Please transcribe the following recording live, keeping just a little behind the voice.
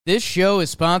This show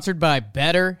is sponsored by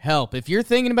BetterHelp. If you're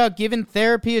thinking about giving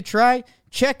therapy a try,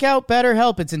 check out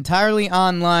BetterHelp. It's entirely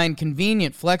online,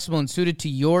 convenient, flexible, and suited to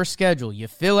your schedule. You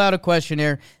fill out a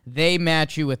questionnaire, they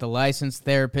match you with a licensed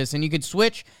therapist, and you can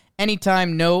switch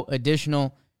anytime, no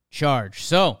additional charge.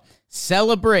 So,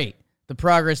 celebrate the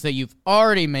progress that you've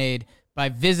already made by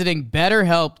visiting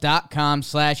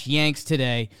betterhelp.com/Yanks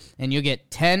today, and you'll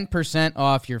get 10%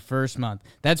 off your first month.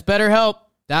 That's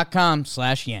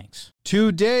betterhelp.com/Yanks.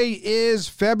 Today is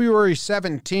February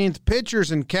 17th. Pitchers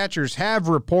and catchers have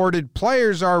reported.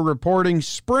 Players are reporting.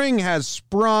 Spring has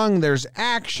sprung. There's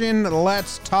action.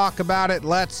 Let's talk about it.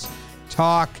 Let's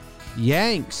talk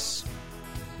Yanks.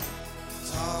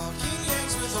 Talking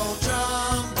Yanks with old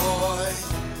John Boy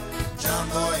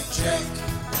and Jake.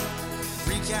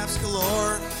 Recaps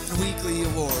galore and weekly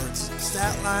awards.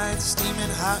 Stat lines,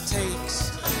 steaming hot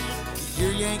takes.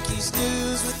 Your Yankees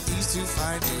news with these two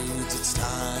fine dudes. It's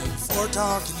time for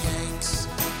Talking Yanks.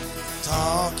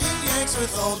 Talking Yanks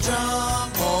with old John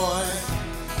Boy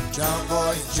and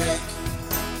Jake.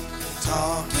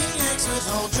 Talking Yanks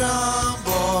with old John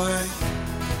Boy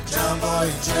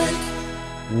and Jake.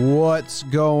 What's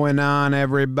going on,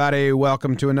 everybody?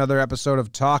 Welcome to another episode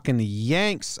of Talking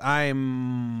Yanks.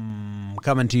 I'm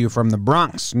coming to you from the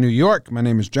Bronx, New York. My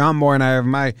name is John Boy, and I have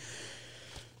my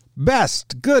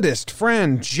best, goodest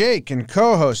friend, Jake, and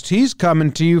co-host. He's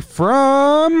coming to you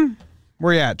from...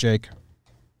 Where you at, Jake?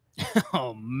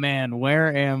 Oh, man,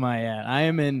 where am I at? I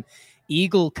am in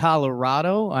Eagle,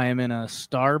 Colorado. I am in a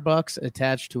Starbucks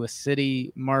attached to a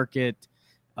city market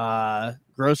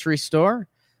grocery store.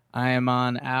 I am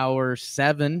on hour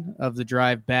 7 of the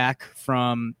drive back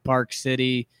from Park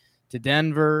City to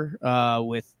Denver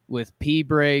with pee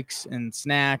breaks and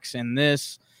snacks and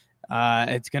this.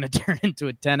 It's going to turn into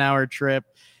a 10-hour trip,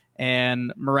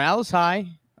 and morale is high.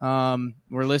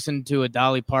 We're listening to a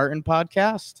Dolly Parton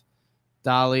podcast,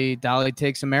 Dolly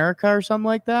Takes America or something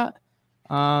like that.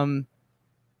 Turns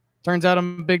out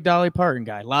I'm a big Dolly Parton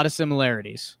guy. A lot of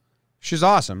similarities. She's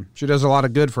awesome. She does a lot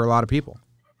of good for a lot of people.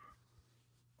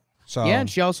 So yeah, and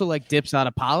she also dips out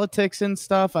of politics and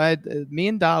stuff. Me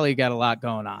and Dolly got a lot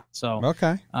going on. So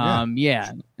okay,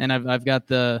 yeah, and I've got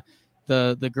the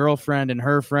girlfriend and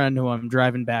her friend who I'm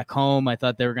driving back home. I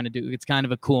thought they were going to do, it's kind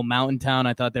of a cool mountain town.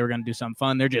 I thought they were going to do something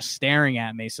fun. They're just staring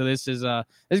at me. So this is going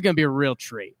to be a real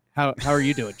treat. How are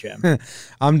you doing, Jim?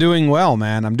 I'm doing well,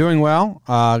 man. I'm doing well.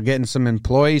 Getting some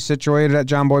employees situated at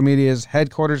John Boy Media's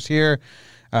headquarters here.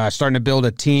 Starting to build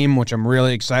a team, which I'm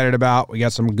really excited about. We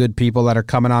got some good people that are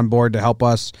coming on board to help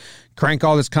us crank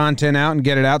all this content out and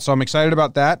get it out. So I'm excited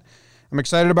about that. I'm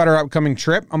excited about our upcoming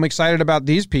trip. I'm excited about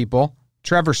these people.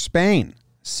 Trevor Spain,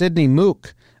 Sydney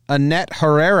Mook, Annette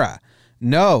Herrera.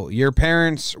 No, your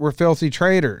parents were filthy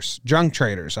traders, junk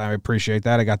traders. I appreciate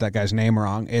that. I got that guy's name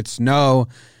wrong. It's no,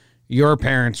 your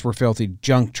parents were filthy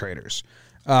junk traders.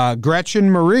 Gretchen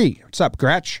Marie. What's up,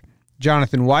 Gretch?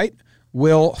 Jonathan White.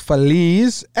 Will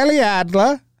Feliz. Ellie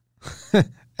Adler.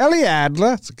 Ellie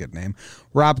Adler. That's a good name.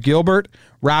 Rob Gilbert.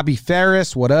 Robbie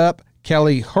Ferris. What up?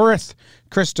 Kelly Hurth.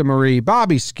 Krista Marie.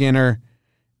 Bobby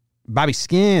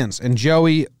Skins, and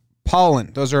Joey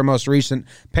Pollan. Those are our most recent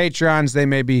Patreons. They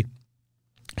may be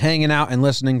hanging out and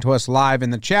listening to us live in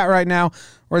the chat right now,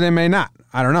 or they may not.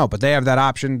 I don't know, but they have that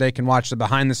option. They can watch the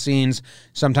behind the scenes.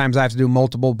 Sometimes I have to do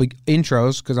multiple big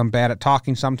intros because I'm bad at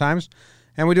talking sometimes.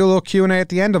 And we do a little Q&A at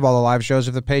the end of all the live shows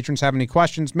if the patrons have any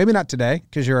questions. Maybe not today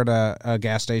because you're at a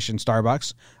gas station,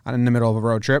 Starbucks, in the middle of a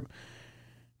road trip.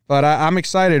 But I'm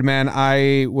excited, man.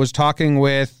 I was talking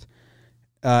with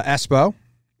Espo,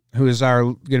 who is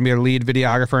going to be our lead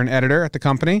videographer and editor at the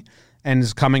company and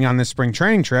is coming on this spring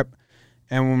training trip.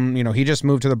 And, he just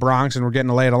moved to the Bronx and we're getting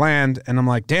a lay of the land. And I'm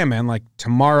like, damn, man,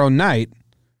 tomorrow night,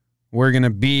 we're going to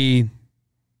be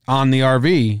on the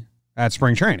RV at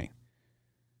spring training.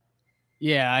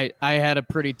 Yeah, I had a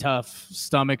pretty tough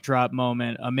stomach drop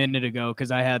moment a minute ago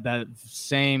because I had that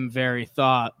same very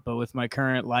thought, but with my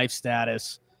current life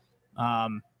status, I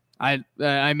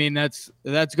mean that's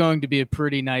going to be a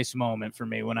pretty nice moment for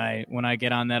me when I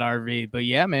get on that RV. But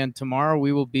yeah, man, tomorrow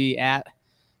we will be at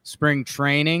spring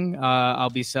training.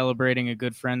 I'll be celebrating a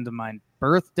good friend of mine's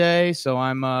birthday, so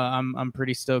I'm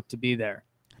pretty stoked to be there.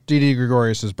 Didi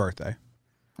Gregorius' birthday.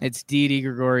 It's Didi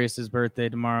Gregorius' birthday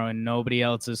tomorrow and nobody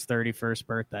else's 31st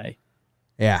birthday.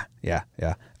 Yeah.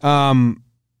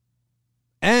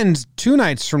 And 2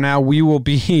 nights from now, we will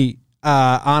be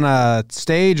on a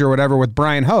stage or whatever with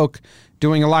Brian Hoke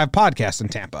doing a live podcast in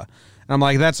Tampa. And I'm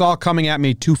like, that's all coming at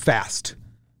me too fast.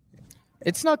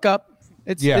 It snuck up.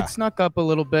 It snuck up a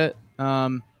little bit.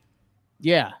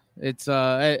 Yeah,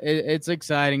 it's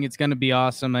exciting. It's going to be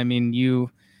awesome. I mean,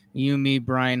 you You, me,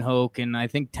 Brian Hoke, and I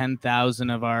think 10,000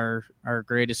 of our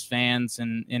greatest fans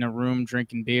in a room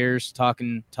drinking beers,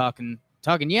 talking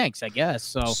Yanks, I guess.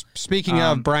 So Speaking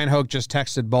of, Brian Hoke just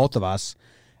texted both of us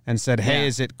and said, hey, Yeah.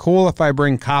 is it cool if I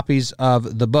bring copies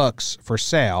of the books for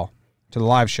sale to the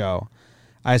live show?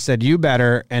 I said, you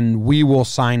better, and we will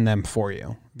sign them for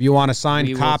you. If you want a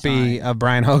signed copy of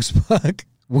Brian Hoke's book,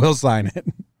 we'll sign it.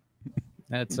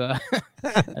 That's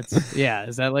yeah.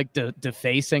 Is that like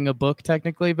defacing a book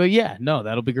technically? But yeah, no,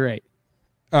 that'll be great.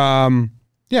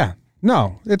 Yeah,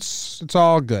 no, it's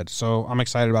all good. So I'm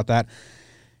excited about that.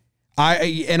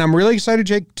 I'm really excited,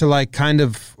 Jake, to like kind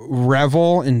of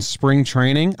revel in spring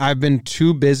training. I've been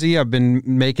too busy. I've been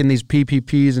making these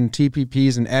PPPs and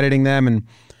TPPs and editing them. And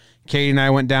Katie and I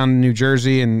went down to New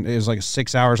Jersey, and it was like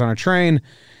 6 hours on a train.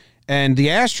 And the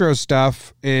Astros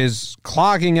stuff is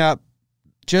clogging up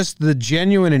just the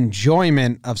genuine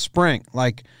enjoyment of spring,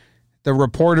 like the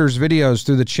reporters' videos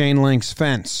through the chain links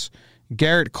fence,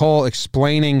 Garrett Cole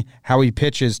explaining how he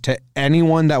pitches to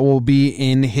anyone that will be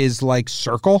in his like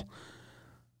circle.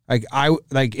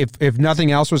 If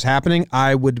nothing else was happening,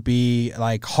 I would be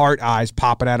like heart eyes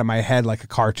popping out of my head like a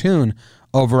cartoon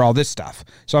over all this stuff.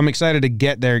 So I'm excited to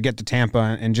get there, get to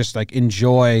Tampa, and just like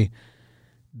enjoy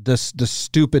the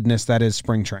stupidness that is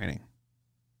spring training.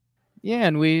 Yeah,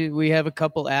 and we have a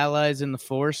couple allies in the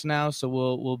force now, so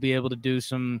we'll be able to do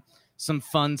some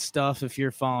fun stuff if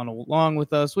you're following along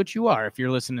with us, which you are if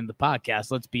you're listening to the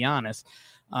podcast. Let's be honest.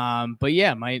 But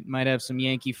yeah, might have some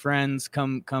Yankee friends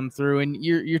come through, and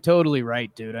you're totally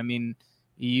right, dude. I mean,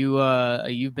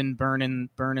 you've been burning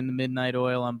the midnight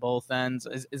oil on both ends.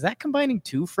 Is that combining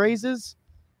two phrases?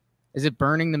 Is it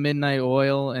burning the midnight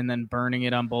oil and then burning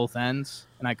it on both ends?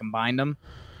 And I combined them.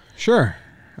 Sure,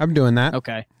 I'm doing that.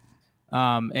 Okay.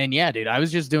 And yeah, dude, I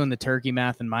was just doing the turkey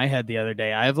math in my head the other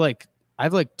day. I have like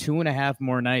 2.5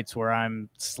 more nights where I'm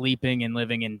sleeping and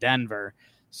living in Denver.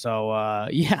 So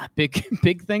yeah,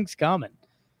 big things coming.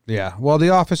 Yeah. Well,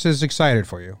 the office is excited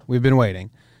for you. We've been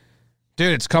waiting.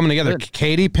 Dude, it's coming together. Good.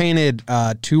 Katie painted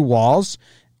 2 walls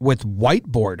with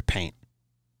whiteboard paint.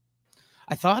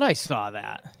 I thought I saw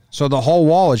that. So the whole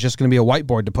wall is just going to be a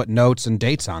whiteboard to put notes and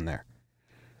dates on there.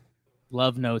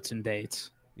 Love notes and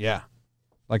dates. Yeah.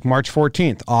 Like March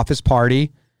 14th, office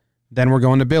party. Then we're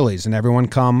going to Billy's, and everyone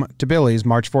come to Billy's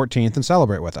March 14th and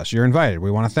celebrate with us. You're invited.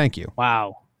 We want to thank you.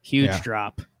 Wow. Huge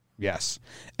drop. Yes.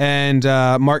 And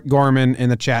Mark Gorman in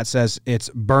the chat says it's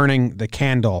burning the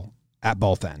candle at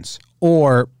both ends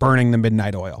or burning the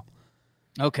midnight oil.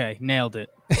 Okay. Nailed it.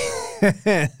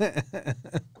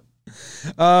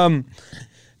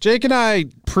 Jake and I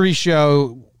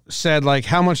pre-show said, like,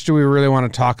 how much do we really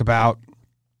want to talk about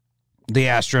the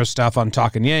Astros stuff on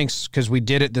Talking Yanks? Because we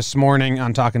did it this morning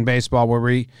on Talking Baseball where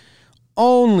we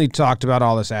only talked about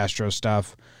all this Astros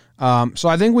stuff. So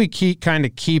I think we keep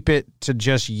it to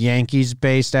just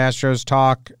Yankees-based Astros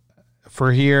talk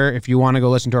for here. If you want to go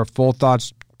listen to our full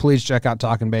thoughts, please check out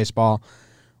Talking Baseball.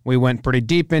 We went pretty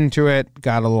deep into it,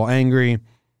 got a little angry.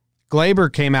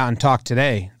 Glaber came out and talked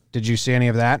today. Did you see any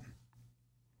of that?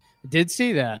 I did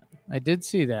see that.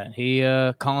 He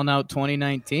calling out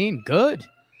 2019. Good.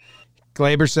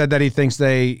 Glaber said that he thinks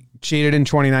they cheated in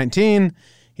 2019.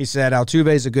 He said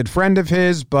Altuve is a good friend of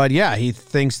his, but yeah, he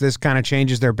thinks this kind of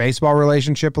changes their baseball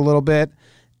relationship a little bit.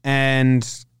 And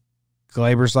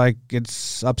Glaber's like,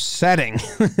 it's upsetting.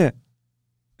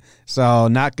 So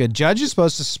not good. Judge is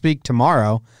supposed to speak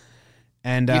tomorrow.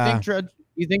 And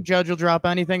you think Judge will drop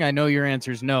anything? I know your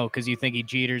answer is no, because you think he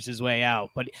Jeters his way out.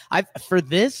 But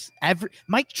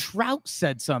Mike Trout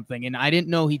said something, and I didn't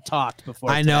know he talked before.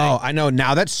 I know.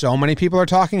 Now that so many people are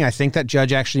talking, I think that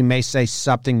Judge actually may say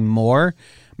something more.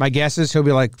 My guess is he'll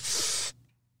be like, it's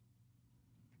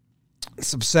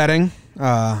upsetting.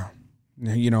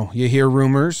 You hear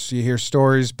rumors, you hear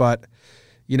stories, but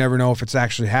you never know if it's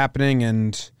actually happening.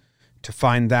 And to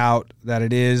find out that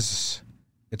it is,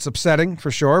 it's upsetting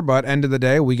for sure. But end of the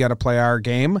day, we got to play our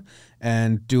game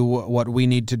and do what we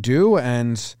need to do.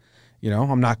 And,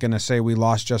 I'm not going to say we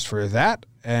lost just for that.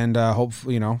 And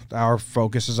hopefully, our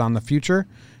focus is on the future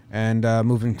and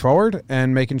moving forward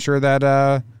and making sure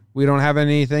that we don't have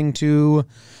anything to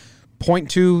point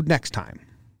to next time.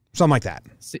 Something like that.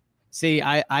 See,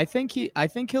 I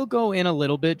think he'll go in a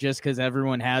little bit just because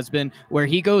everyone has been. Where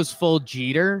he goes full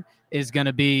Jeter is going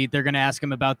to be, they're going to ask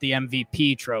him about the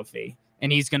MVP trophy. And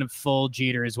he's going to full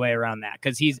Jeter his way around that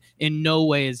because he's in no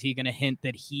way is he going to hint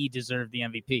that he deserved the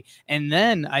MVP. And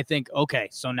then I think, okay,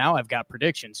 so now I've got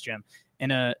predictions, Jim.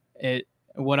 And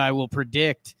what I will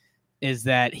predict is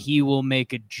that he will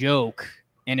make a joke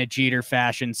in a Jeter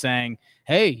fashion saying,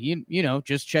 hey,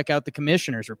 just check out the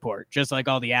commissioner's report, just like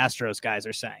all the Astros guys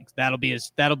are saying. That'll be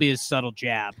his subtle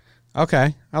jab.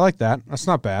 Okay, I like that. That's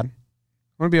not bad. I'm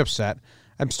going to be upset.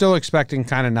 I'm still expecting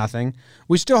kind of nothing.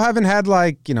 We still haven't had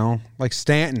like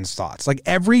Stanton's thoughts. Like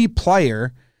every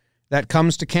player that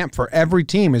comes to camp for every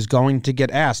team is going to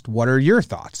get asked, what are your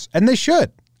thoughts? And they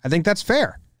should. I think that's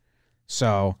fair.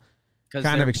 So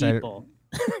kind of excited.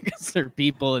 Because they're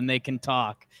people and they can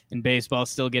talk, and baseball's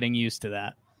still getting used to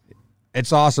that.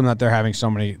 It's awesome that they're having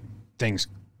so many things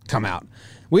come out.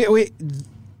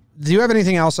 Do you have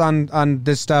anything else on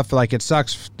this stuff? Like it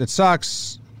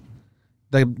sucks.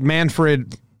 The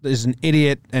Manfred is an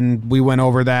idiot, and we went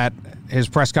over that. His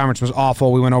press conference was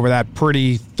awful. We went over that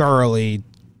pretty thoroughly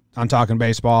on Talking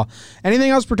Baseball.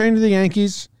 Anything else pertaining to the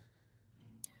Yankees?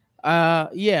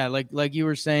 Yeah, like you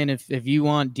were saying, if you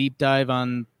want deep dive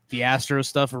on the Astro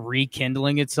stuff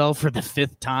rekindling itself for the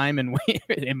 5th time, and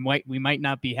we might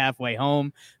not be halfway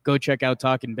home, go check out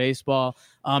Talking Baseball.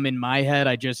 In my head,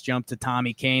 I just jumped to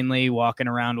Tommy Canley walking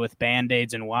around with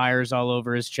Band-Aids and wires all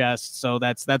over his chest. So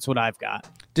that's what I've got.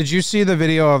 Did you see the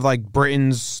video of like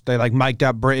Britton's? They like mic'd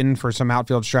up Britton for some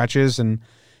outfield stretches, and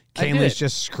Canley's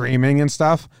just screaming and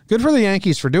stuff. Good for the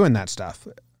Yankees for doing that stuff.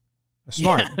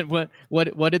 Smart. Yeah,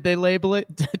 what did they label it?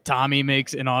 Tommy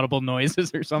makes inaudible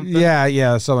noises or something?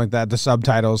 Yeah, something like that. The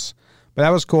subtitles. But that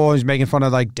was cool. He's making fun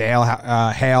of like Dale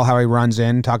Hale, how he runs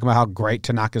in, talking about how great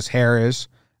Tanaka's hair is.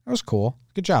 That was cool.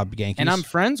 Good job, Yankees. And I'm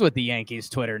friends with the Yankees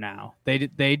Twitter now.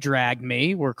 They dragged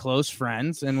me. We're close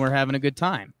friends, and we're having a good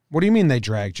time. What do you mean they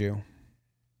dragged you?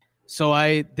 So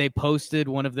they posted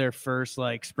one of their first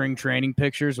like spring training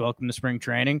pictures. Welcome to spring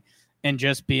training. And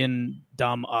just being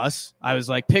dumb us, I was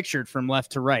like pictured from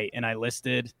left to right, and I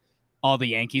listed all the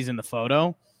Yankees in the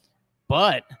photo.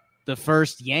 But the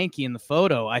first Yankee in the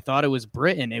photo, I thought it was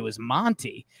Britton. It was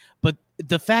Monty. But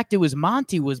the fact it was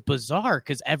Monty was bizarre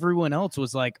because everyone else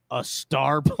was like a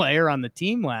star player on the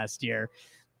team last year.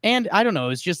 And I don't know, it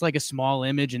was just like a small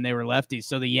image, and they were lefties.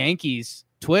 So the Yankees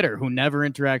Twitter, who never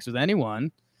interacts with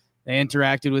anyone, they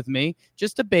interacted with me.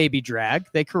 Just a baby drag.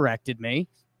 They corrected me.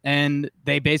 And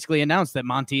they basically announced that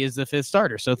Monty is the 5th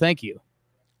starter. So thank you.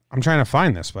 I'm trying to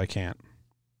find this, but I can't.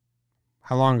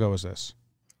 How long ago was this?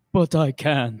 But I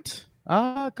can't.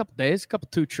 A couple days,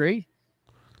 2-3.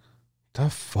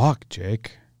 The fuck,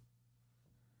 Jake?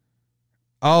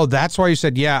 Oh, that's why you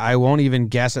said, yeah, I won't even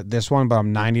guess at this one, but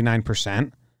I'm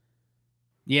 99%.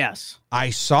 Yes. I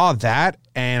saw that,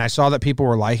 and I saw that people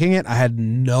were liking it. I had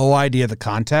no idea the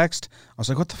context. I was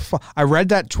like, what the fuck? I read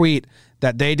that tweet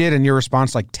that they did in your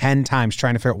response like 10 times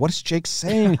trying to figure out what is Jake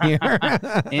saying here.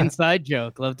 Inside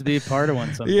joke. Love to be a part of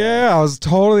one someday. Yeah, I was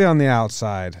totally on the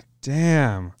outside.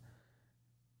 Damn.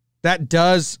 That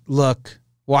does look...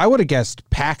 Well, I would have guessed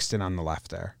Paxton on the left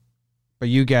there, but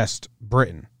you guessed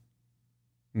Britton.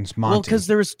 It's Monty. Well, because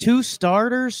there was 2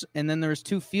 starters, and then there was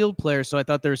 2 field players, so I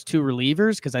thought there was 2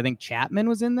 relievers, because I think Chapman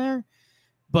was in there.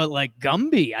 But, like,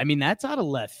 Gumby, I mean, that's out of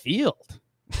left field.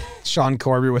 Sean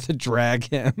Corby with a drag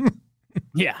him.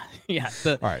 Yeah.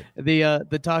 All right.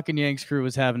 The Talking Yanks crew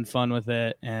was having fun with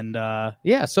it, and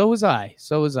so was I.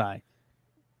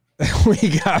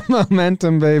 We got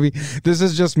momentum, baby. This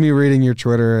is just me reading your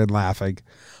Twitter and laughing.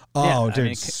 Oh,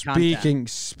 yeah, dude!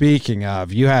 Speaking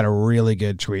of, you had a really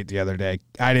good tweet the other day.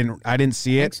 I didn't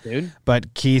see it, Thanks, dude.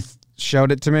 But Keith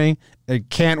showed it to me. I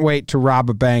can't wait to rob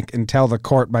a bank and tell the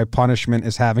court my punishment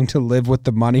is having to live with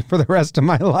the money for the rest of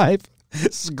my life.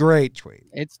 It's a great tweet.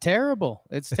 It's terrible.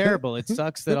 It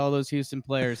sucks that all those Houston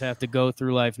players have to go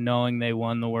through life knowing they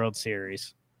won the World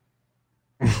Series.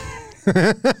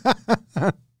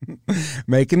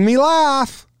 Making me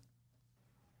laugh.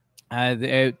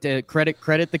 Credit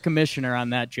the commissioner on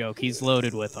that joke. He's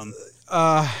loaded with them.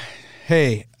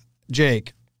 Hey,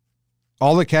 Jake,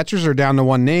 all the catchers are down to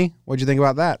one knee. What'd you think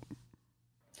about that?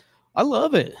 I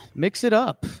love it. Mix it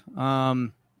up.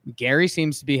 Gary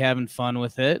seems to be having fun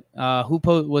with it.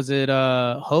 Was it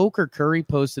Hoke or Curry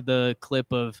posted the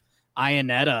clip of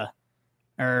Iannetta,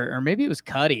 or maybe it was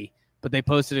Cuddy, but they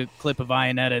posted a clip of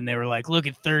Iannetta, and they were like, look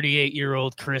at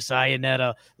 38-year-old Chris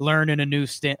Iannetta learning a new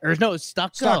Or no, it's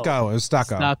Stucco. It was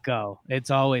Stucco. Stucco. It's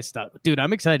always Stucco. Dude,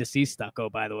 I'm excited to see Stucco,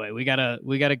 by the way. We gotta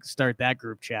start that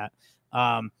group chat.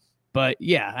 But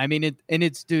yeah, I mean,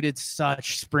 it's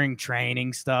such spring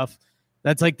training stuff.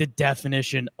 That's like the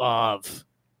definition of.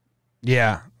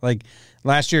 Yeah, like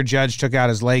last year, Judge took out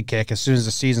his leg kick as soon as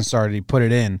the season started. He put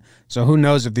it in. So who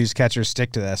knows if these catchers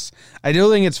stick to this? I do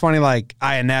think it's funny, like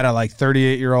Iannetta, like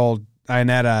 38-year-old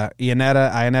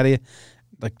Iannetta,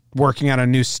 like working on a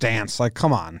new stance. Like,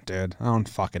 come on, dude, I don't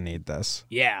fucking need this.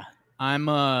 Yeah, I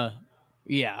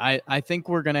think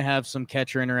we're gonna have some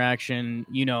catcher interaction.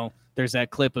 You know, There's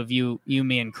that clip of you,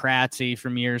 me, and Kratzy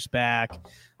from years back.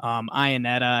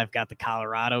 Ionetta, I've got the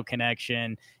Colorado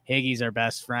connection. Higgy's our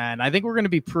best friend. I think we're going to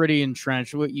be pretty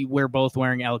entrenched. We're both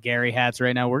wearing El Gary hats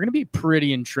right now. We're going to be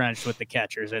pretty entrenched with the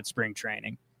catchers at spring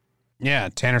training. Yeah,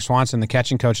 Tanner Swanson, the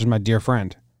catching coach, is my dear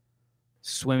friend.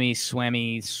 Swanson?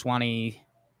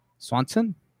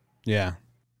 Yeah.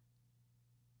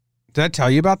 Did I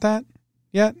tell you about that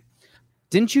yet?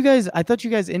 Didn't you guys? I thought you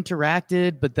guys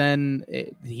interacted, but then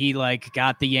he like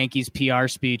got the Yankees PR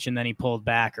speech and then he pulled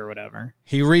back or whatever.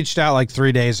 He reached out like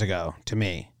 3 days ago to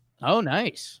me. Oh,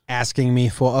 nice. Asking me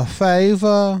for a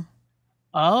favor.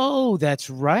 Oh, that's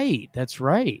right. That's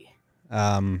right.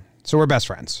 So we're best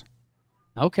friends.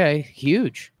 Okay,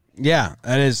 huge. Yeah,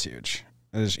 that is huge.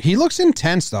 He looks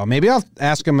intense, though. Maybe I'll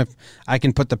ask him if I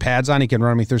can put the pads on. He can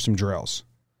run me through some drills.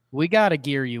 We got to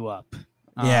gear you up.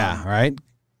 Yeah, right?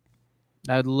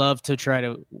 I would love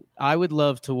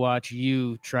to watch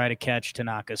you try to catch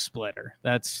Tanaka's splitter.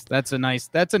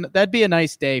 That'd be a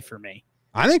nice day for me.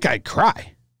 I think I'd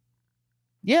cry.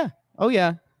 Yeah. Oh,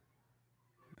 yeah.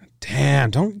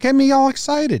 Damn, don't get me all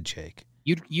excited, Jake.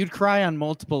 You'd cry on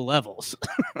multiple levels.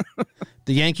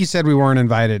 The Yankees said we weren't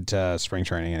invited to spring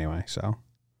training anyway, so.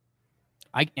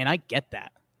 I get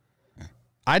that.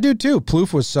 I do too.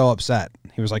 Plouffe was so upset.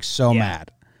 He was like so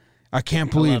mad. I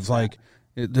can't believe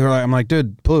I'm like,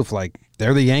 dude, Plouffe, like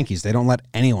they're the Yankees. They don't let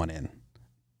anyone in.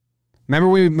 Remember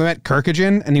we met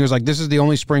Kirkagen and he was like, this is the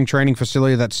only spring training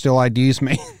facility that still IDs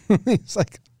me. He's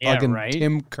like fucking right?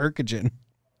 Tim Kirkagen.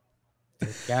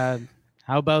 God,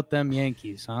 how about them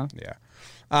Yankees, huh?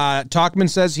 Yeah. Talkman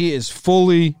says he is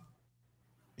fully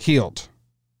healed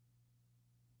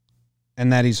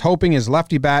and that he's hoping his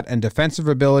lefty bat and defensive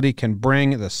ability can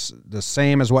bring the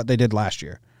same as what they did last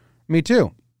year. Me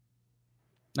too.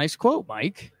 Nice quote,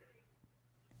 Mike.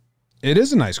 It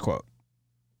is a nice quote.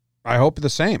 I hope the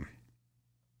same.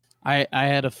 I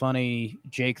had a funny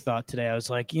Jake thought today. I was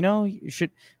like,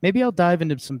 maybe I'll dive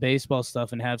into some baseball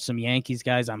stuff and have some Yankees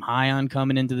guys I'm high on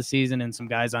coming into the season and some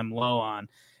guys I'm low on.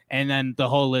 And then the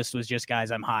whole list was just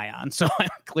guys I'm high on. So I'm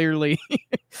clearly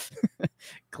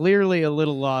a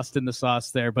little lost in the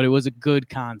sauce there, but it was a good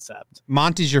concept.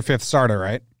 Monty's your fifth starter,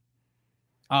 right?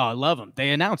 Oh, I love him.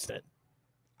 They announced it.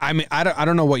 I mean, I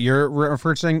don't know what you're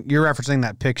referencing. You're referencing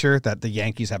that picture that the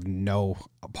Yankees have no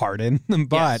part in,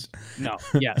 but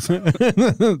yes.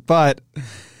 But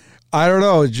I don't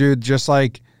know, Jude. Just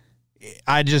like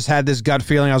I just had this gut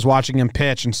feeling. I was watching him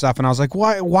pitch and stuff, and I was like,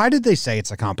 why did they say it's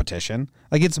a competition?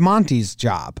 Like it's Monty's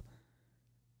job.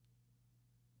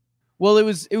 Well, it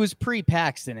was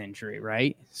pre-Paxton injury,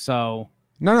 right? So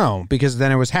no, because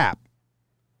then it was Hap.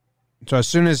 So as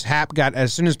soon as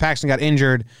Paxton got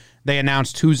injured, they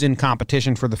announced who's in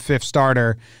competition for the fifth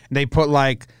starter. They put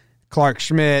like Clark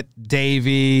Schmidt,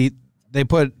 Davey, they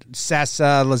put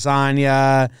Sessa,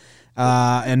 Lasagna,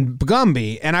 and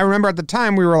Gumby. And I remember at the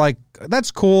time we were like, that's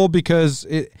cool because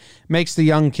it makes the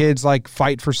young kids like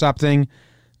fight for something.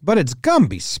 But it's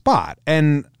Gumby's spot.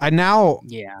 And it's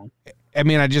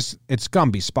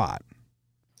Gumby's spot.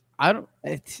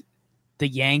 The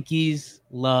Yankees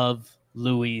love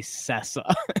Luis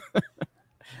Sessa.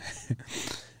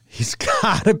 He's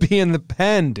got to be in the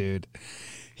pen, dude.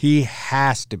 He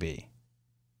has to be.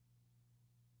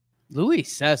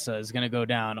 Luis Sessa is going to go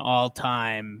down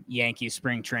all-time Yankee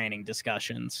spring training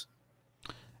discussions.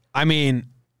 I mean,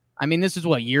 this is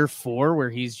what, year 4 where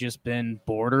he's just been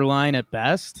borderline at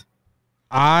best?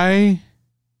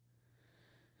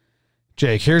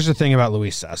 Jake, here's the thing about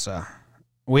Luis Sessa.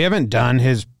 We haven't done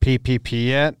his PPP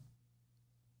yet,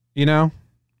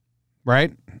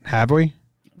 right? Have we?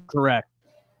 Correct.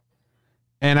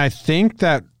 And I think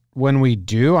that when we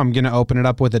do, I'm going to open it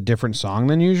up with a different song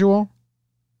than usual,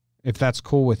 if that's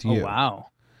cool with you. Oh, wow.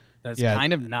 That's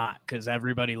kind of not, because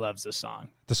everybody loves the song.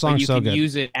 The song's so good. You can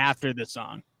use it after the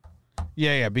song.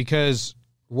 Yeah, because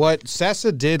what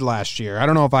Sessa did last year, I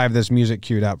don't know if I have this music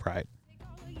queued up right.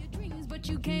 But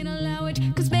you can't allow it,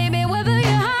 'cause baby, whether you're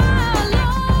high or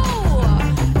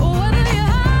low, or whether you're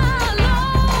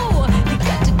high or low, you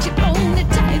got to chip on the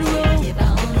tightrope.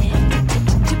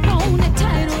 Chip on the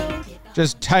tightrope.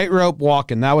 Just tightrope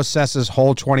walking. That was Sessa's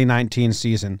whole 2019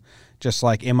 season. Just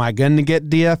like, am I going to get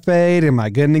DFA'd? Am I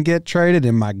going to get traded?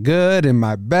 Am I good? Am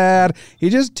I bad? He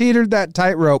just teetered that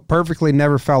tightrope perfectly,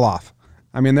 never fell off.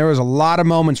 I mean, there was a lot of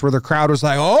moments where the crowd was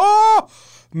like, oh,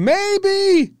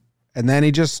 maybe. And then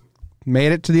he just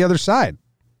made it to the other side.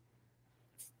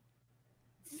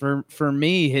 For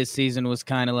me, his season was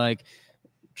kind of like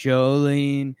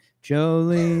Jolene,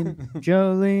 Jolene,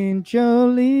 Jolene,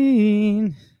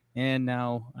 Jolene. And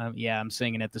now, I'm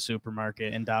singing at the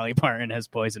supermarket, and Dolly Parton has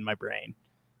poisoned my brain.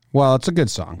 Well, it's a good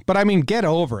song, but I mean, get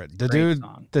over it. The Great dude,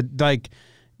 song.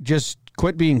 just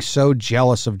quit being so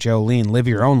jealous of Jolene. Live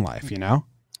your own life, you know?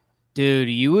 Dude,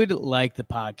 you would like the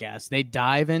podcast. They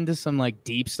dive into some like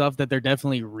deep stuff that they're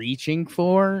definitely reaching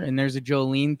for. And there's a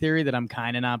Jolene theory that I'm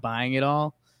kind of not buying at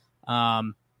all.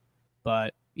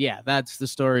 But yeah, that's the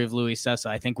story of Louis Sessa.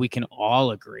 I think we can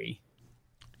all agree.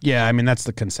 Yeah, I mean, that's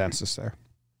the consensus there.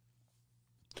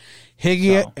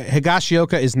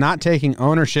 Higashioka is not taking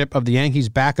ownership of the Yankees'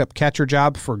 backup catcher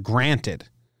job for granted.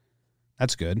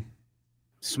 That's good.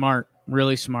 Smart,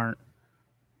 really smart.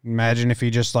 Imagine if he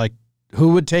just like,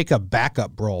 who would take a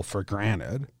backup role for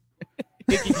granted?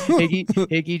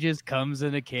 Higgy just comes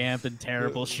into camp in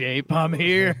terrible shape. I'm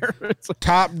here. It's like,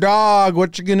 Top dog,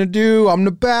 what you gonna do? I'm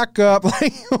the backup.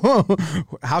 Like,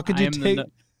 how could I you am take?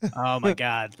 oh my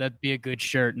God, that'd be a good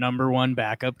shirt. Number 1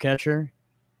 backup catcher.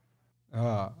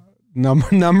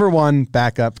 Number 1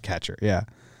 backup catcher. Yeah,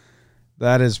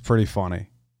 that is pretty funny.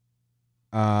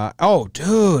 Oh,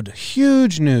 dude,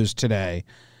 huge news today.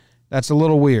 That's a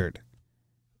little weird.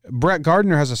 Brett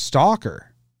Gardner has a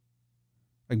stalker,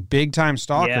 like big time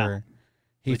stalker. Yeah,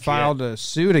 he legit. filed a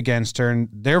suit against her, and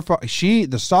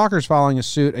the stalker's filing a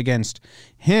suit against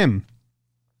him.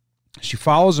 She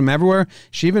follows him everywhere.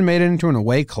 She even made it into an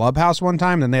away clubhouse one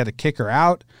time. Then they had to kick her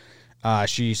out.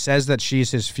 She says that she's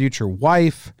his future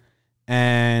wife,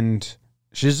 and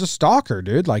she's a stalker,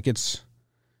 dude. Like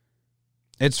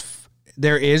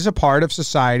there is a part of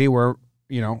society where,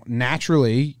 you know,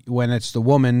 naturally when it's the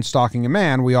woman stalking a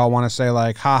man, we all want to say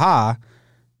like, haha,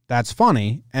 that's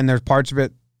funny. And there's parts of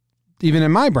it, even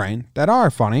in my brain, that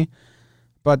are funny.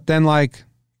 But then like,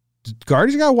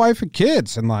 Guardy's got a wife and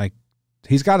kids, and like,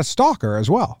 he's got a stalker as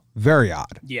well. Very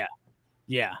odd. Yeah.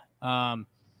 Yeah.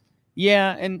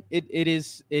 Yeah. And it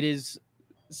is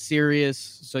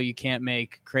serious, so you can't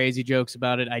make crazy jokes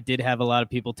about it. I did have a lot of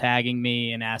people tagging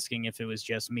me and asking if it was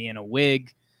just me in a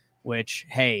wig, which,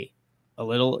 hey, a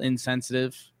little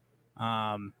insensitive.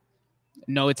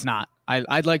 No, it's not.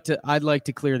 I'd like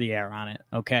to clear the air on it.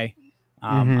 Okay.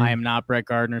 I am not Brett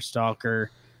Gardner's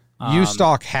stalker. You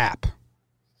stalk Hap.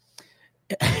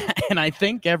 And I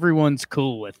think everyone's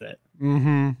cool with it.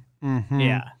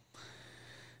 Yeah.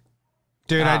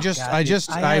 Dude, I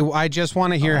just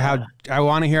want to hear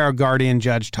how Guardian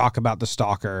Judge talk about the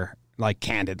stalker like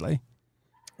candidly.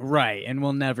 Right, and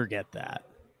we'll never get that.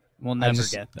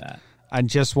 Get that. I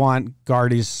just want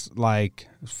Guardy's like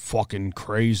fucking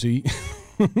crazy.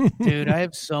 Dude, I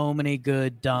have so many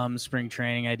good dumb spring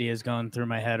training ideas going through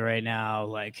my head right now.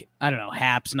 Like, I don't know,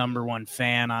 Hap's number 1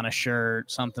 fan on a shirt,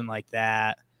 something like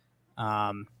that.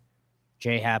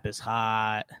 J Hap is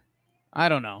hot. I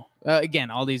don't know.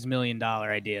 Again, all these $1 million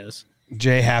ideas.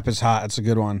 J Hap is hot. That's a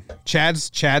good one. Chad's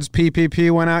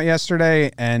PPP went out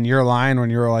yesterday, and your line when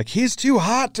you were like, he's too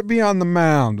hot to be on the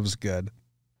mound was good.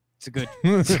 It's a good.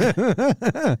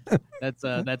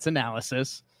 That's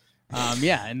analysis.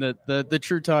 Yeah, and the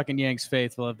True Talking Yanks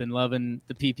faithful have been loving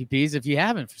the PPPs. If you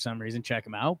haven't for some reason, check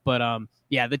them out. But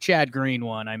yeah, the Chad Green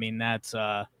one. I mean, that's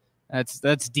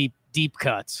deep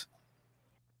cuts.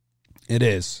 It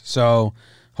is. So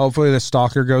hopefully the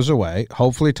stalker goes away.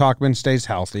 Hopefully Talkman stays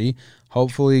healthy.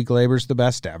 Hopefully Glaber's the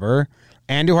best ever.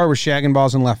 Andujar was shagging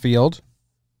balls in left field.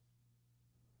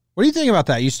 What do you think about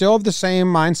that? You still have the same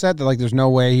mindset that like there's no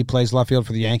way he plays left field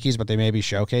for the Yankees, but they may be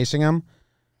showcasing him?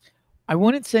 I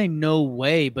wouldn't say no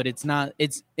way, but it's not.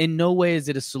 It's in no way is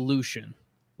it a solution.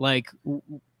 Like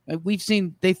we've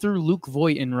seen, they threw Luke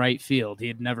Voit in right field. He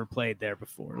had never played there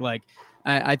before. Like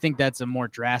I think that's a more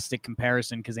drastic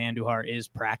comparison because Andujar is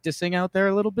practicing out there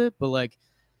a little bit. But like,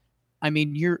 I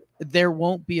mean, there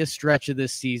won't be a stretch of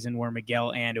this season where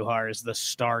Miguel Andujar is the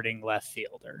starting left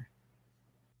fielder.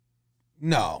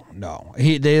 No.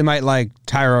 They might like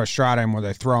Tyro Estrada him where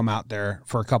they throw him out there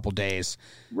for a couple days.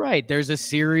 Right. There's a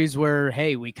series where,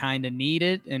 hey, we kind of need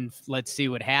it and let's see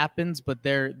what happens, but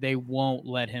they won't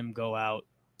let him go out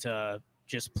to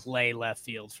just play left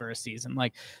field for a season.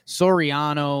 Like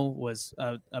Soriano was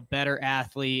a better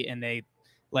athlete, and they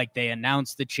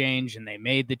announced the change and they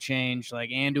made the change. Like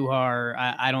Andujar,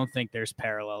 I don't think there's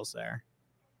parallels there.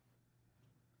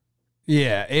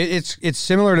 Yeah, it's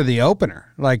similar to the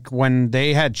opener. Like when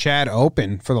they had Chad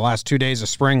open for the last 2 days of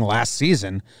spring last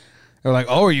season, they're like,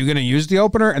 "Oh, are you going to use the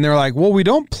opener?" And they're like, "Well, we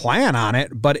don't plan on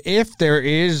it, but if there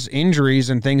is injuries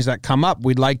and things that come up,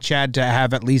 we'd like Chad to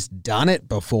have at least done it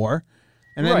before."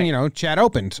 And then, right. Chad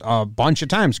opened a bunch of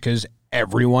times because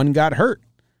everyone got hurt.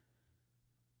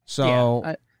 So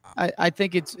yeah, I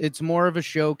think it's more of a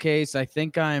showcase. I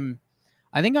think I'm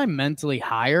mentally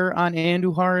higher on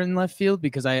Andujar in left field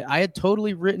because I had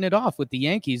totally written it off with the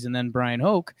Yankees and then Brian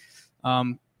Hoke.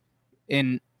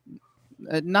 And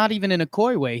not even in a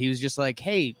coy way. He was just like,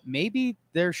 hey, maybe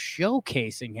they're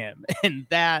showcasing him. And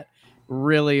that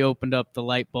really opened up the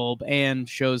light bulb and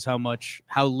shows how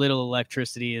little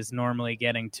electricity is normally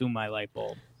getting to my light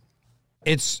bulb.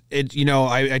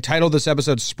 I titled this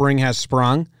episode Spring Has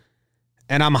Sprung,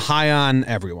 and I'm high on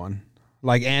everyone.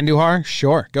 Like Andujar,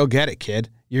 sure, go get it, kid.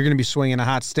 You're going to be swinging a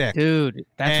hot stick. Dude,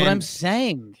 that's what I'm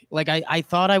saying. Like, I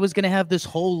thought I was going to have this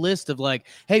whole list of like,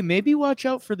 hey, maybe watch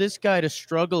out for this guy to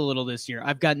struggle a little this year.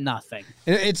 I've got nothing.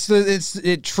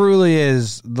 It truly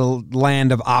is the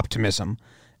land of optimism.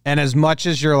 And as much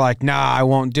as you're like, nah, I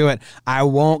won't do it. I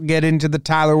won't get into the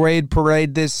Tyler Wade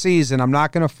parade this season. I'm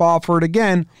not going to fall for it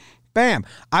again. Bam.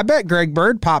 I bet Greg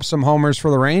Bird pops some homers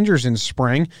for the Rangers in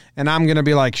spring, and I'm going to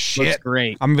be like, shit. Looks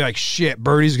great. I'm going to be like, shit,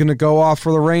 Birdie's going to go off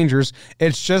for the Rangers.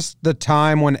 It's just the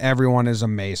time when everyone is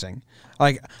amazing.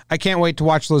 Like, I can't wait to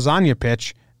watch Lasagna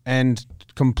pitch and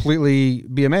completely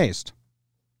be amazed.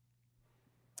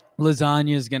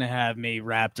 Lasagna is going to have me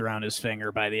wrapped around his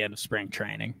finger by the end of spring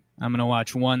training. I'm going to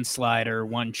watch one slider,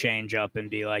 one change up, and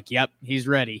be like, yep, he's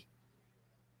ready.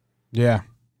 Yeah.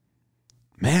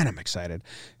 Man, I'm excited.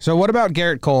 So what about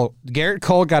Garrett Cole? Garrett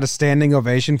Cole got a standing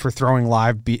ovation for throwing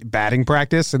live batting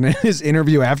practice. And in his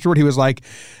interview afterward, he was like,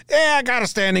 yeah, I got a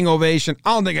standing ovation.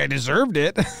 I don't think I deserved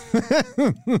it.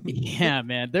 Yeah,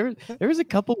 man. There was a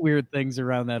couple weird things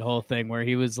around that whole thing where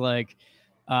he was like,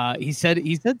 he said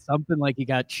something like he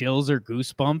got chills or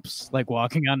goosebumps, like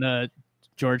walking on the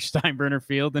George Steinbrenner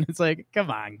field. And it's like,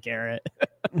 come on, Garrett.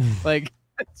 Like,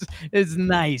 it's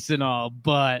nice and all,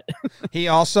 but he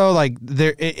also like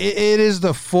it is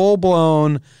the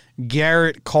full-blown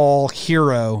Garrett Cole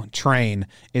hero train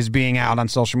is being out on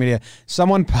social media.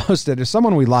 Someone posted, or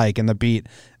someone we like in the beat,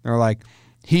 they're like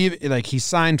he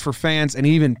signed for fans and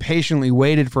he even patiently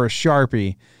waited for a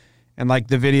Sharpie, and like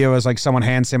the video is like someone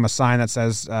hands him a sign that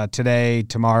says today,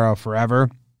 tomorrow, forever,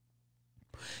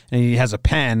 and he has a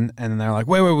pen, and they're like,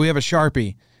 wait, we have a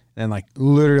Sharpie. And like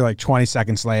literally like 20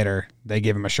 seconds later, they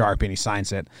give him a Sharpie and he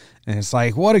signs it. And it's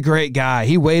like, what a great guy.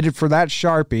 He waited for that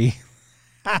Sharpie.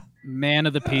 Man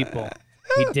of the people.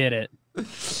 He did it.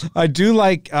 I do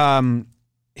like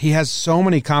he has so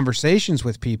many conversations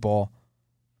with people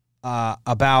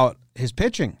about his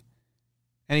pitching.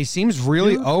 And he seems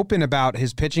really open about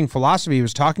his pitching philosophy. He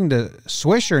was talking to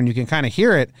Swisher, and you can kind of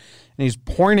hear it. And he's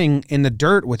pointing in the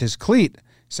dirt with his cleat,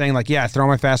 saying like, yeah, I throw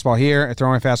my fastball here, I throw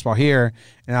my fastball here,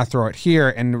 and I throw it here.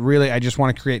 And really, I just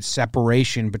want to create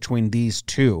separation between these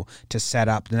two to set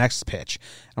up the next pitch.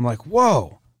 I'm like,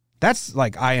 whoa, that's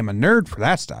like, I am a nerd for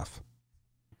that stuff.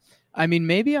 I mean,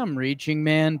 maybe I'm reaching,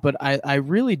 man, but I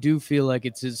really do feel like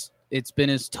it's been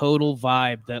his total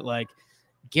vibe that like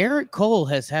Garrett Cole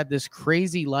has had this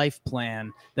crazy life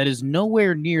plan that is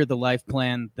nowhere near the life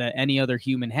plan that any other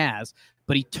human has.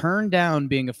 But he turned down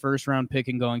being a first-round pick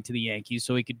and going to the Yankees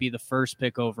so he could be the first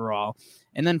pick overall.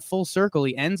 And then full circle,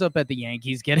 he ends up at the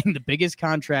Yankees getting the biggest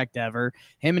contract ever.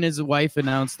 Him and his wife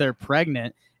announced they're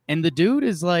pregnant. And the dude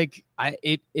is like, I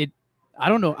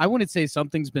don't know. I wouldn't say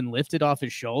something's been lifted off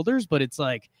his shoulders, but it's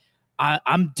like,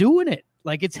 I'm doing it.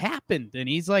 Like, it's happened. And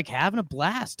he's like having a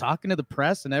blast, talking to the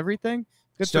press and everything.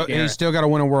 He's still got to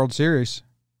win a World Series.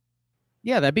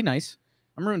 Yeah, that'd be nice.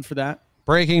 I'm rooting for that.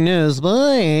 Breaking news.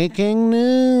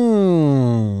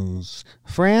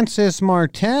 Francis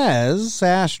Martez,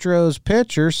 Astros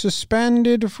pitcher,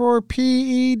 suspended for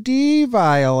PED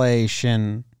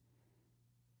violation.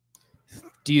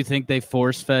 Do you think they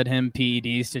force-fed him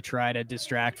PEDs to try to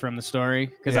distract from the story?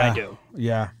 Because I do.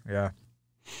 Yeah.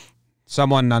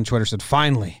 Someone on Twitter said,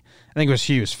 finally, I think it was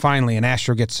Hughes, finally an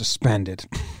Astro gets suspended.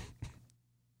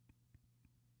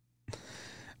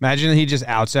 Imagine he just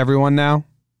outs everyone now.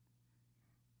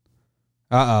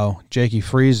 Uh-oh, Jakey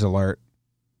freeze alert.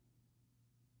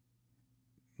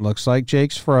 Looks like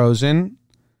Jake's frozen. I'm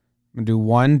going to do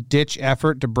one ditch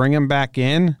effort to bring him back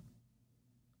in.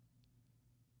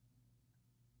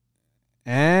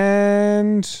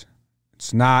 And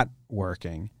it's not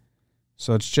working.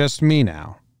 So it's just me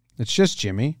now. It's just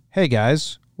Jimmy. Hey,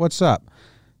 guys, what's up?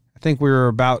 I think we were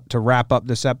about to wrap up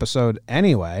this episode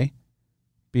anyway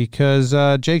because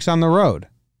Jake's on the road.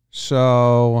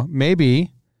 So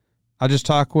maybe I'll just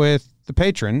talk with the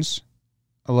patrons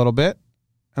a little bit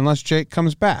unless Jake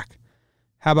comes back.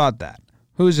 How about that?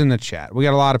 Who's in the chat? We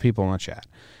got a lot of people in the chat.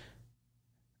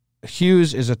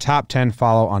 Hughes is a top 10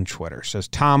 follow on Twitter, says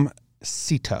Tom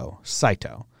Saito.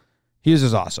 Hughes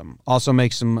is awesome. Also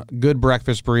makes some good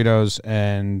breakfast burritos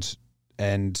and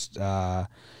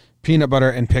peanut butter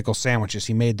and pickle sandwiches.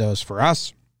 He made those for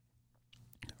us.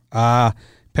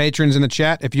 Patrons in the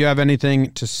chat, if you have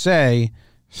anything to say,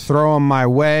 throw them my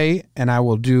way, and I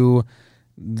will do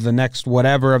the next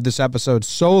whatever of this episode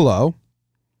solo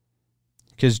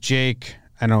because Jake,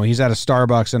 I know he's at a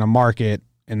Starbucks in a market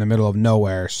in the middle of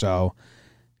nowhere, so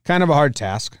kind of a hard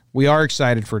task. We are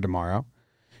excited for tomorrow.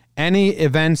 Any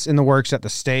events in the works at the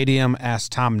stadium?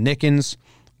 Asked Tom Nickens.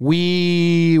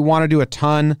 We want to do a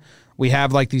ton. We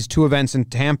have like these 2 events in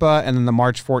Tampa and then the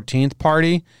March 14th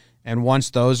party. And once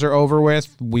those are over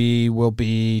with, we will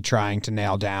be trying to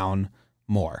nail down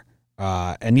more.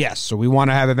 And yes, so we want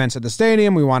to have events at the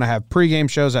stadium. We want to have pregame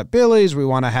shows at Billy's. We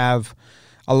want to have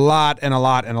a lot and a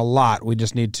lot and a lot. We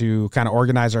just need to kind of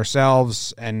organize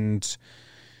ourselves and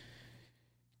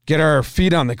get our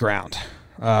feet on the ground,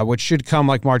 which should come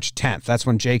like March 10th. That's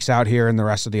when Jake's out here and the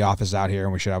rest of the office is out here,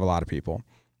 and we should have a lot of people.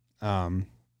 Does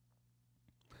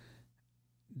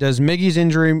Miggy's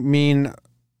injury mean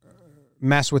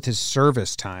mess with his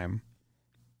service time?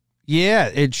 Yeah,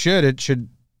 it should. It should.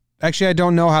 Actually, I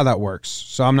don't know how that works,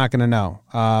 so I'm not going to know.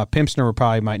 Pimpsner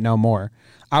probably might know more.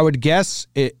 I would guess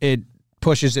it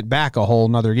pushes it back a whole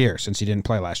nother year since he didn't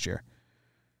play last year.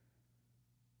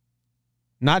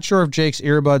 Not sure if Jake's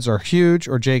earbuds are huge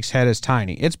or Jake's head is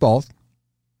tiny. It's both.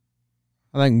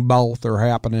 I think both are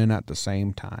happening at the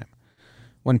same time.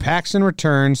 When Paxton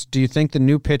returns, do you think the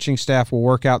new pitching staff will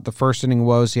work out the first inning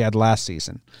woes he had last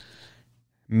season?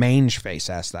 Mangeface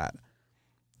asked that.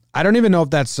 I don't even know if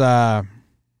that's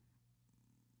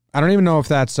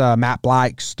Matt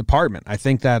Black's department. I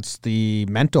think that's the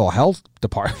mental health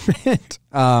department.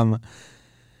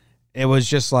 It was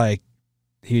just like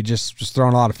he just was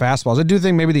throwing a lot of fastballs. I do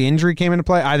think maybe the injury came into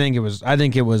play. I think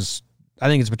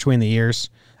it's between the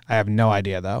ears. I have no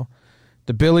idea though.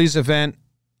 The Billy's event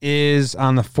is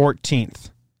on the 14th.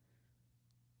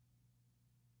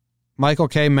 Michael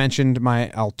K mentioned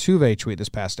my Altuve tweet this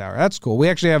past hour. That's cool. We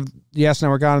actually have Yes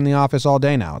Network on in the office all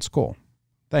day now. It's cool.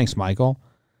 Thanks, Michael.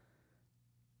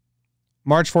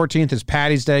 March 14th is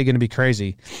Patty's Day. Going to be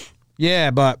crazy.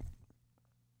 Yeah, but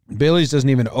Billy's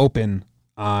doesn't even open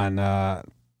on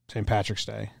St. Patrick's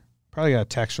Day. Probably got a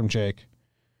text from Jake.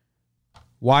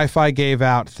 Wi-Fi gave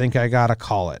out. Think I got to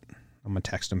call it. I'm going to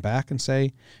text him back and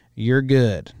say, you're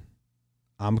good.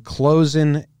 I'm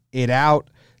closing it out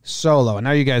solo. And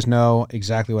now you guys know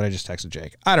exactly what I just texted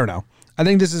Jake. I don't know. I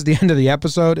think this is the end of the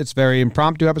episode. It's a very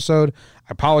impromptu episode.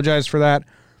 I apologize for that.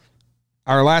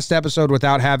 Our last episode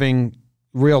without having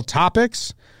real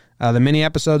topics. The mini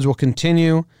episodes will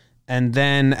continue. And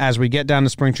then as we get down to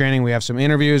spring training, we have some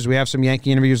interviews. We have some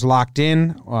Yankee interviews locked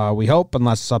in. We hope,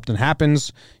 unless something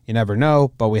happens. You never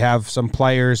know. But we have some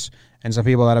players and some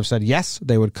people that have said yes,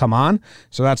 they would come on.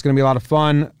 So that's going to be a lot of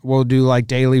fun. We'll do like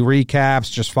daily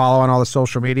recaps, just follow on all the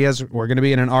social medias. We're going to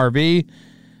be in an RV,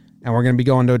 and we're going to be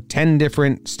going to 10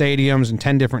 different stadiums in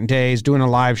 10 different days, doing a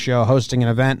live show, hosting an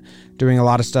event, doing a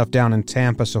lot of stuff down in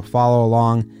Tampa, so follow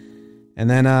along. And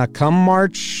then come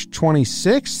March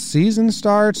 26th, season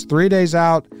starts, 3 days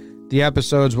out. The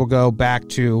episodes will go back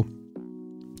to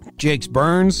Jake's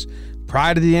Burns,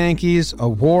 Pride of the Yankees,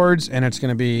 awards, and it's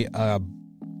going to be a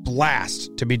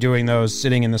blast to be doing those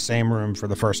sitting in the same room for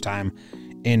the first time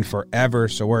in forever.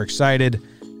 So we're excited.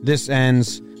 This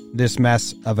ends this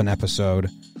mess of an episode,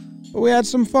 but we had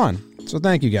some fun. So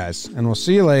thank you guys, and we'll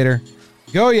see you later.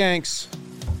 Go Yanks.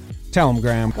 Tell them,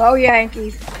 Graham. Go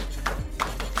Yankees.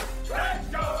 Let's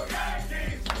go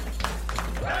Yankees!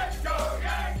 Let's go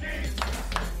Yankees!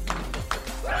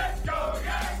 Let's go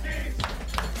Yankees!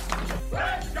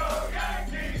 Let's go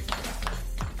Yankees!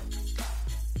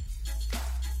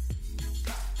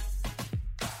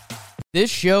 This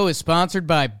show is sponsored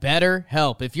by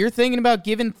BetterHelp. If you're thinking about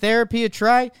giving therapy a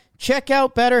try, check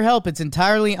out BetterHelp. It's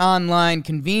entirely online,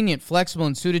 convenient, flexible,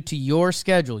 and suited to your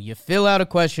schedule. You fill out a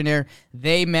questionnaire,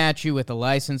 they match you with a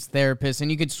licensed therapist,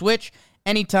 and you can switch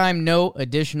anytime, no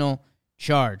additional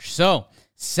charge. So,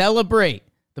 celebrate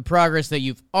the progress that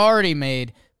you've already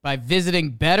made by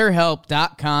visiting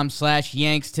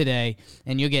BetterHelp.com/Yanks today,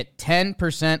 and you'll get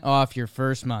 10% off your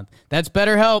first month. That's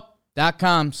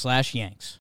BetterHelp.com/Yanks.